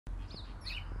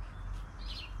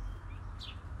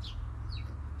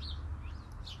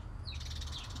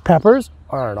Peppers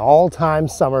are an all-time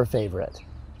summer favorite.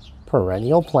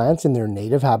 Perennial plants in their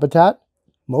native habitat,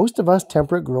 most of us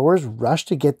temperate growers rush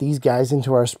to get these guys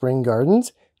into our spring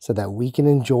gardens so that we can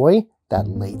enjoy that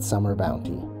late summer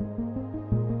bounty.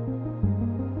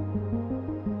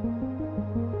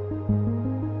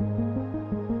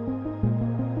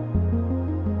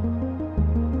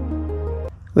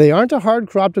 They aren't a hard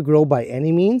crop to grow by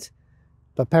any means,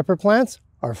 but pepper plants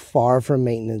are far from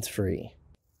maintenance free.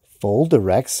 Full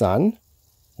direct sun,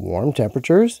 warm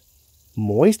temperatures,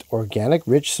 moist organic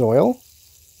rich soil,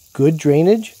 good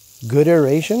drainage, good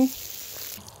aeration,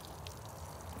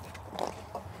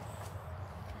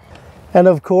 and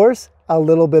of course, a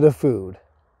little bit of food.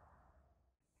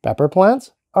 Pepper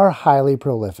plants are highly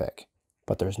prolific,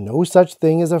 but there's no such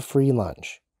thing as a free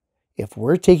lunch. If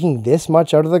we're taking this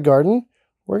much out of the garden,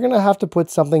 we're going to have to put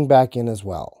something back in as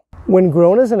well. When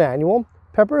grown as an annual,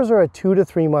 peppers are a 2 to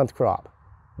 3 month crop.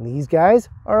 These guys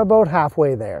are about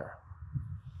halfway there.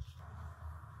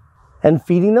 And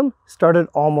feeding them started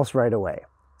almost right away.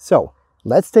 So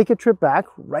let's take a trip back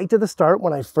right to the start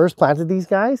when I first planted these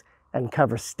guys and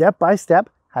cover step by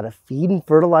step how to feed and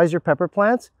fertilize your pepper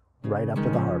plants right up to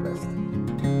the harvest.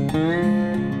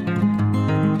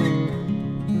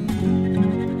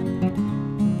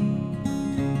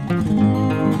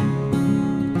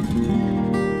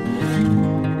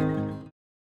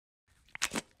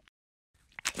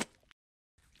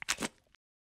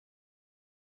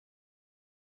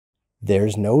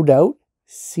 There's no doubt,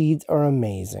 seeds are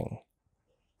amazing.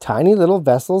 Tiny little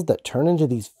vessels that turn into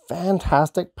these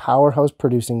fantastic powerhouse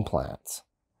producing plants.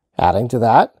 Adding to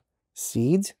that,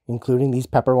 seeds, including these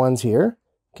pepper ones here,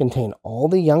 contain all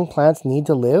the young plants need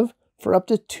to live for up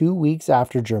to 2 weeks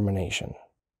after germination.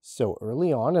 So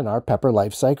early on in our pepper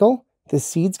life cycle, the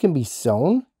seeds can be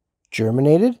sown,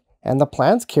 germinated, and the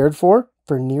plants cared for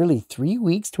nearly 3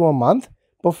 weeks to a month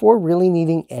before really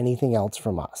needing anything else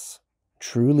from us.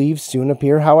 True leaves soon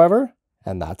appear, however,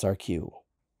 and that's our cue.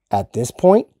 At this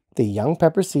point, the young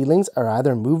pepper seedlings are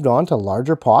either moved on to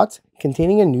larger pots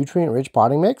containing a nutrient-rich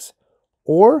potting mix,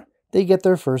 or they get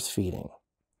their first feeding.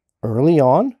 Early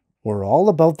on, we're all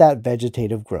about that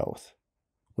vegetative growth.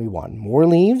 We want more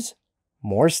leaves,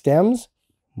 more stems,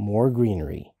 more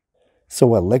greenery.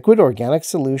 So a liquid organic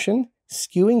solution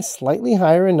skewing slightly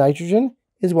higher in nitrogen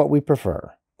is what we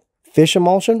prefer. Fish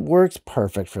emulsion works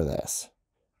perfect for this.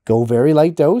 Go very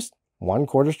light dose,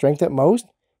 1/4 strength at most,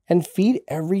 and feed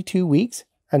every 2 weeks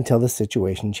until the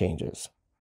situation changes.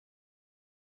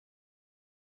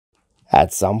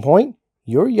 At some point,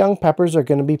 your young peppers are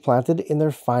going to be planted in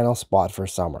their final spot for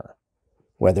summer.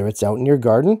 Whether it's out in your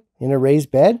garden, in a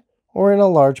raised bed, or in a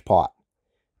large pot.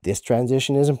 This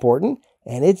transition is important,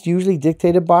 and it's usually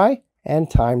dictated by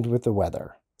and timed with the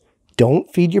weather.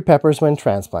 Don't feed your peppers when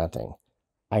transplanting.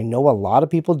 I know a lot of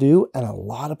people do, and a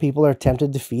lot of people are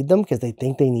tempted to feed them because they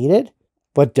think they need it,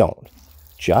 but don't.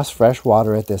 Just fresh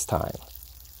water at this time.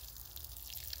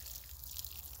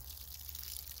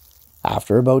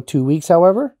 After about 2 weeks,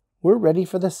 however, we're ready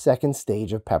for the second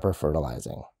stage of pepper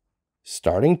fertilizing.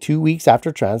 Starting 2 weeks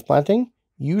after transplanting,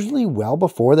 usually well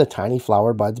before the tiny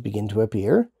flower buds begin to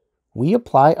appear, we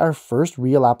apply our first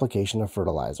real application of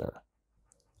fertilizer.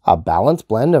 A balanced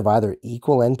blend of either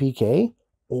equal NPK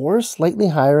or slightly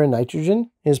higher in nitrogen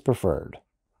is preferred.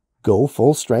 Go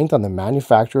full strength on the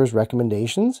manufacturer's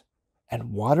recommendations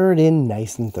and water it in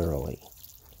nice and thoroughly.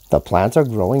 The plants are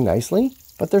growing nicely,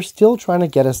 but they're still trying to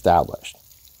get established.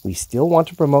 We still want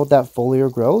to promote that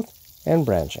foliar growth and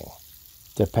branching.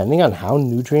 Depending on how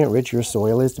nutrient-rich your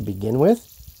soil is to begin with,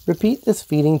 repeat this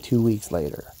feeding 2 weeks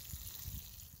later.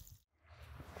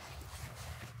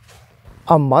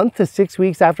 A month to 6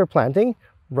 weeks after planting,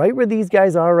 right where these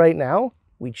guys are right now,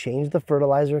 we change the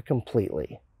fertilizer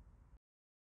completely.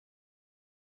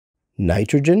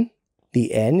 Nitrogen,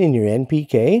 the N in your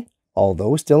NPK,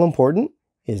 although still important,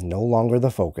 is no longer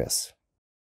the focus.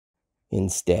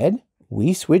 Instead,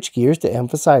 we switch gears to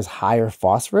emphasize higher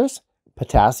phosphorus,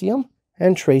 potassium,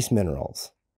 and trace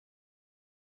minerals.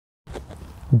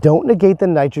 Don't negate the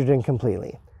nitrogen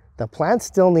completely. The plants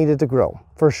still need it to grow,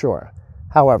 for sure.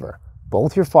 However,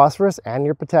 both your phosphorus and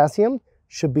your potassium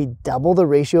should be double the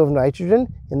ratio of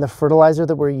nitrogen in the fertilizer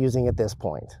that we're using at this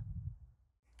point.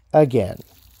 Again,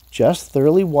 just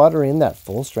thoroughly water in that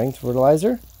full strength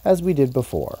fertilizer as we did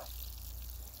before.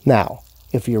 Now,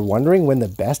 if you're wondering when the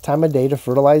best time of day to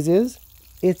fertilize is,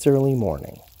 it's early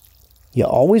morning. You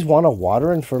always want to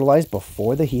water and fertilize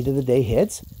before the heat of the day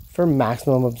hits for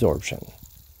maximum absorption.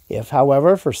 If,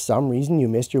 however, for some reason you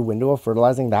missed your window of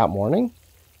fertilizing that morning,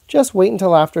 just wait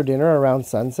until after dinner around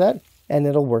sunset and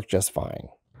it'll work just fine.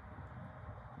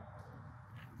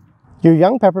 Your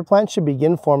young pepper plants should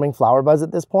begin forming flower buds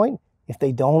at this point if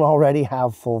they don't already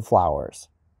have full flowers.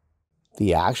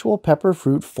 The actual pepper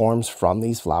fruit forms from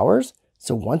these flowers,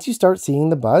 so once you start seeing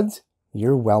the buds,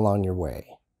 you're well on your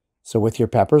way. So with your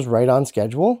peppers right on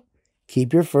schedule,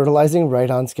 keep your fertilizing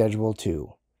right on schedule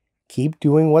too. Keep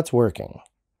doing what's working.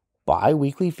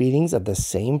 Bi-weekly feedings of the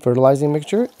same fertilizing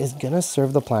mixture is going to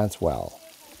serve the plants well.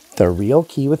 The real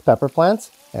key with pepper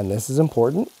plants, and this is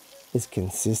important, is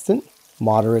consistent,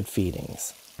 moderate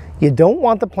feedings. You don't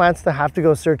want the plants to have to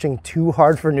go searching too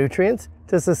hard for nutrients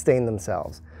to sustain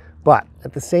themselves. But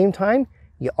at the same time,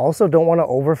 you also don't want to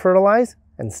over-fertilize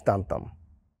and stunt them.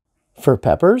 For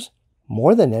peppers,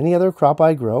 more than any other crop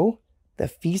I grow, the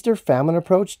feast or famine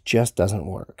approach just doesn't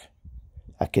work.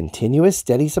 A continuous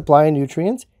steady supply of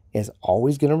nutrients is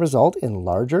always going to result in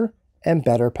larger and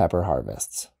better pepper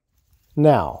harvests.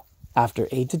 Now, after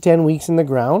 8 to 10 weeks in the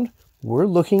ground, we're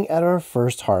looking at our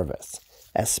first harvests,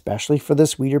 especially for the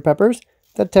sweeter peppers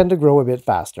that tend to grow a bit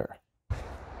faster.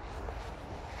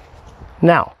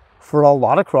 Now, for a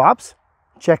lot of crops,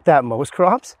 check that most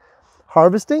crops,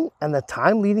 harvesting and the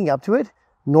time leading up to it,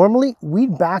 normally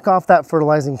we'd back off that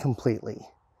fertilizing completely.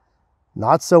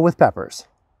 Not so with peppers.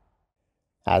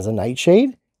 As a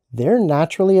nightshade, they're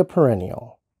naturally a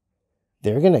perennial.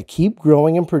 They're going to keep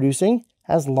growing and producing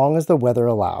as long as the weather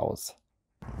allows.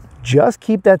 Just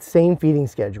keep that same feeding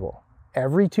schedule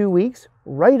every 2 weeks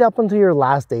right up until your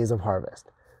last days of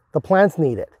harvest. The plants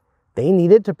need it. They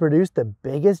need it to produce the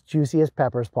biggest, juiciest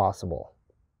peppers possible.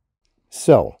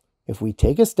 So, if we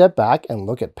take a step back and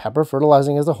look at pepper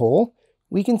fertilizing as a whole,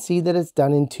 we can see that it's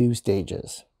done in 2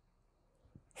 stages.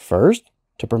 First,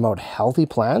 to promote healthy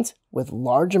plants with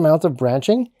large amounts of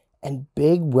branching and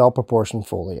big, well-proportioned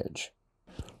foliage.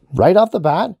 Right off the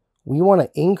bat, we want to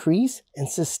increase and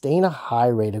sustain a high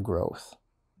rate of growth.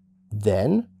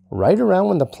 Then, right around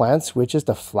when the plant switches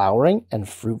to flowering and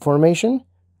fruit formation,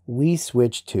 we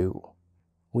switch too.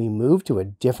 We move to a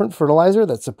different fertilizer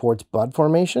that supports bud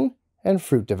formation and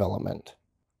fruit development.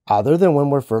 Other than when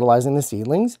we're fertilizing the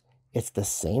seedlings, it's the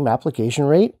same application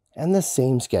rate and the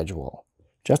same schedule.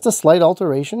 Just a slight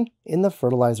alteration in the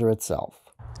fertilizer itself.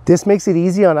 This makes it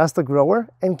easy on us, the grower,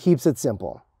 and keeps it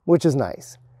simple, which is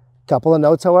nice. Couple of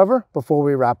notes, however, before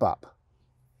we wrap up.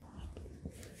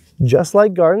 Just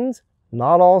like gardens,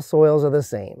 not all soils are the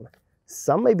same.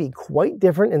 Some may be quite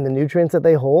different in the nutrients that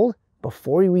they hold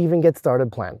before you even get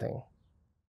started planting.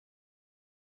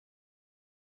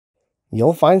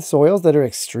 You'll find soils that are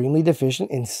extremely deficient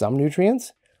in some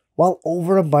nutrients, while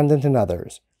overabundant in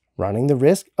others, running the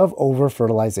risk of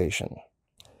over-fertilization.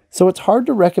 So it's hard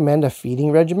to recommend a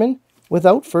feeding regimen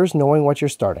without first knowing what you're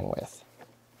starting with.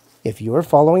 If you are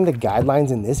following the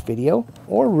guidelines in this video,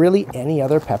 or really any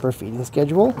other pepper feeding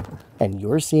schedule, and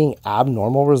you're seeing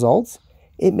abnormal results,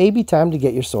 it may be time to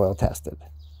get your soil tested.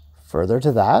 Further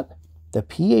to that, the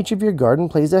pH of your garden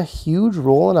plays a huge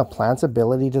role in a plant's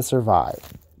ability to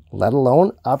survive, let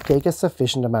alone uptake a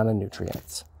sufficient amount of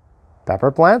nutrients.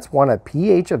 Pepper plants want a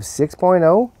pH of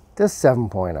 6.0 to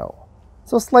 7.0,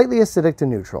 so slightly acidic to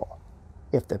neutral.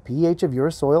 If the pH of your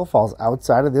soil falls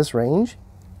outside of this range,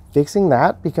 fixing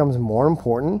that becomes more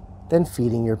important than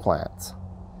feeding your plants.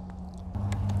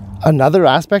 Another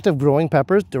aspect of growing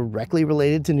peppers directly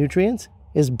related to nutrients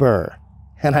is burr,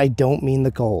 and I don't mean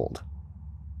the cold.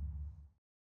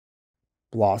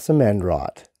 Blossom end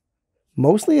rot.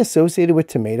 Mostly associated with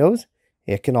tomatoes,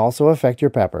 it can also affect your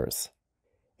peppers.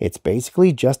 It's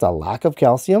basically just a lack of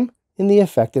calcium in the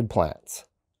affected plants.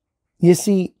 You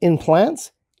see, in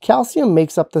plants, calcium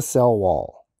makes up the cell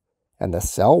wall, and the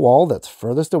cell wall that's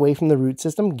furthest away from the root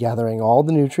system gathering all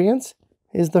the nutrients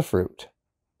is the fruit.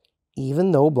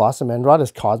 Even though blossom end rot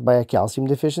is caused by a calcium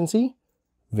deficiency,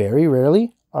 very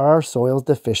rarely are our soils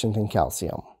deficient in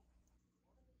calcium.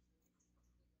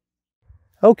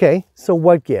 Okay, so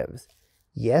what gives?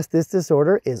 Yes, this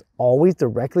disorder is always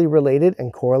directly related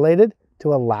and correlated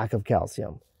to a lack of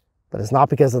calcium, but it's not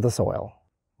because of the soil.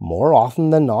 More often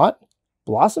than not,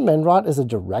 blossom end rot is a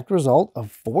direct result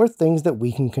of 4 things that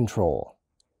we can control: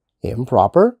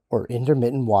 improper or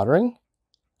intermittent watering,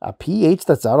 a pH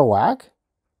that's out of whack,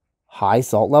 high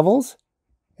salt levels,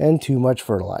 and too much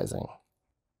fertilizing.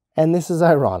 And this is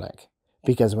ironic,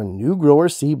 because when new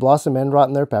growers see blossom end rot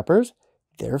in their peppers,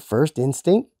 their first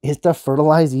instinct is to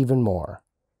fertilize even more,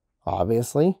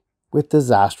 obviously with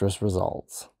disastrous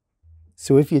results.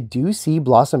 So if you do see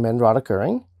blossom end rot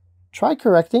occurring, try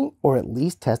correcting or at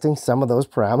least testing some of those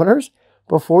parameters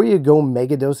before you go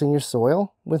megadosing your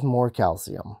soil with more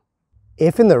calcium.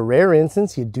 If in the rare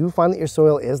instance you do find that your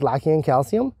soil is lacking in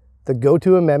calcium, the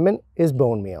go-to amendment is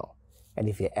bone meal. And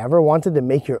if you ever wanted to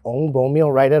make your own bone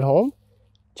meal right at home,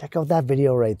 Check out that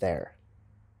video right there.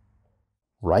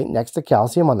 Right next to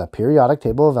calcium on the periodic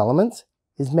table of elements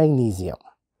is magnesium.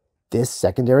 This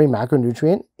secondary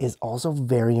macronutrient is also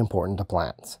very important to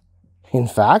plants. In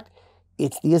fact,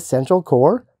 it's the essential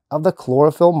core of the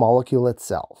chlorophyll molecule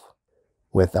itself.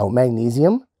 Without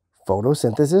magnesium,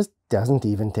 photosynthesis doesn't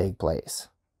even take place.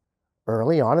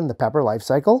 Early on in the pepper life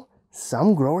cycle,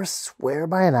 some growers swear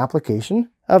by an application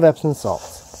of Epsom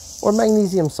salts or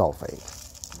magnesium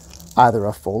sulfate, either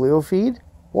a folio feed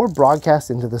or broadcast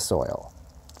into the soil.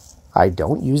 I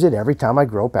don't use it every time I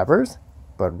grow peppers,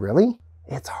 but really,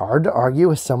 it's hard to argue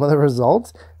with some of the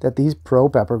results that these pro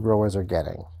pepper growers are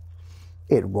getting.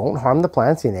 It won't harm the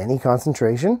plants in any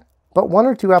concentration, but 1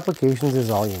 or 2 applications is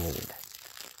all you need.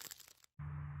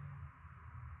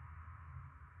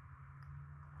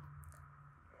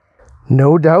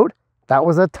 No doubt, that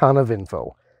was a ton of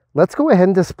info. Let's go ahead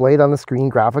and display it on the screen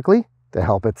graphically to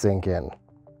help it sink in.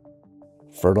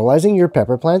 Fertilizing your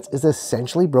pepper plants is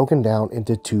essentially broken down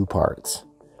into 2 parts.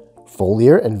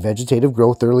 Foliar and vegetative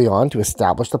growth early on to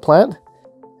establish the plant,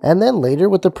 and then later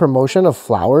with the promotion of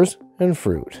flowers and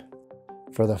fruit.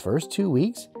 For the first 2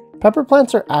 weeks, pepper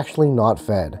plants are actually not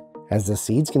fed, as the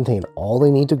seeds contain all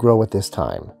they need to grow at this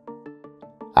time.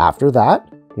 After that,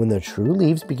 when the true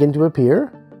leaves begin to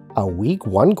appear, a weak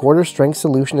 1/4 strength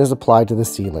solution is applied to the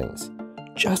seedlings,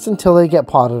 just until they get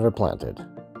potted or planted.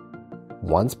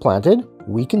 Once planted,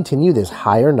 we continue this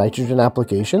higher nitrogen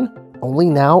application, only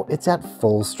now it's at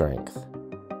full strength.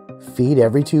 Feed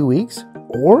every 2 weeks,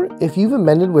 or if you've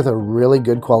amended with a really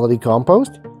good quality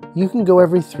compost, you can go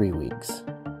every 3 weeks.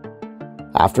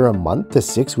 After a month to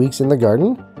 6 weeks in the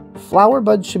garden, flower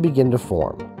buds should begin to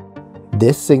form.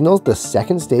 This signals the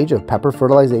second stage of pepper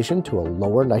fertilization to a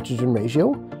lower nitrogen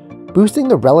ratio, boosting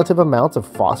the relative amounts of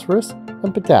phosphorus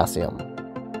and potassium.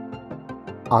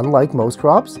 Unlike most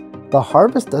crops, the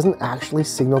harvest doesn't actually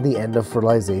signal the end of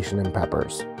fertilization in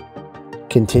peppers.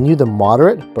 Continue the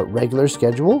moderate but regular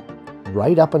schedule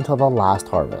right up until the last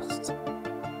harvest.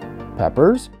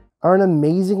 Peppers are an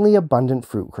amazingly abundant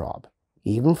fruit crop,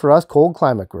 even for us cold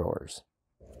climate growers.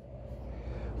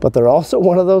 But they're also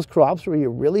one of those crops where you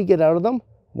really get out of them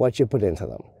what you put into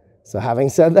them. So having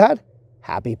said that,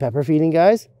 happy pepper feeding,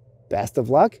 guys. Best of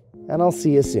luck, and I'll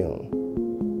see you soon.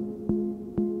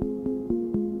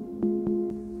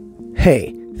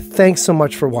 Hey, thanks so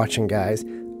much for watching, guys.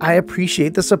 I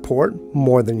appreciate the support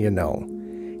more than you know.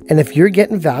 And if you're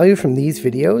getting value from these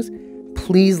videos,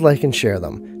 please like and share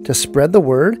them to spread the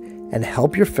word and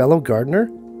help your fellow gardener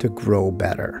to grow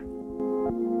better.